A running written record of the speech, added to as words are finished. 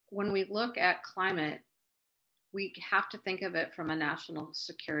When we look at climate, we have to think of it from a national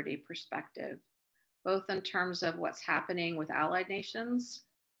security perspective, both in terms of what's happening with allied nations,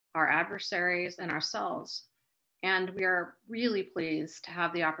 our adversaries, and ourselves. And we are really pleased to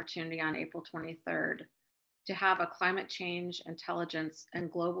have the opportunity on April 23rd to have a climate change, intelligence,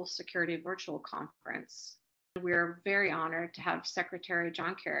 and global security virtual conference. We are very honored to have Secretary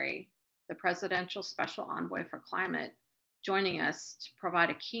John Kerry, the Presidential Special Envoy for Climate, joining us to provide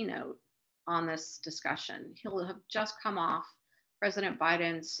a keynote on this discussion. He'll have just come off President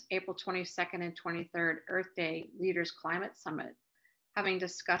Biden's April 22nd and 23rd Earth Day Leaders Climate Summit, having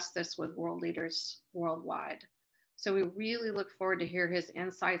discussed this with world leaders worldwide. So we really look forward to hear his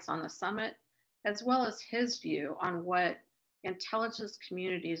insights on the summit, as well as his view on what intelligence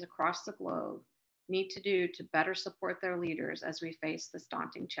communities across the globe need to do to better support their leaders as we face this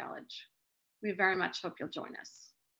daunting challenge. We very much hope you'll join us.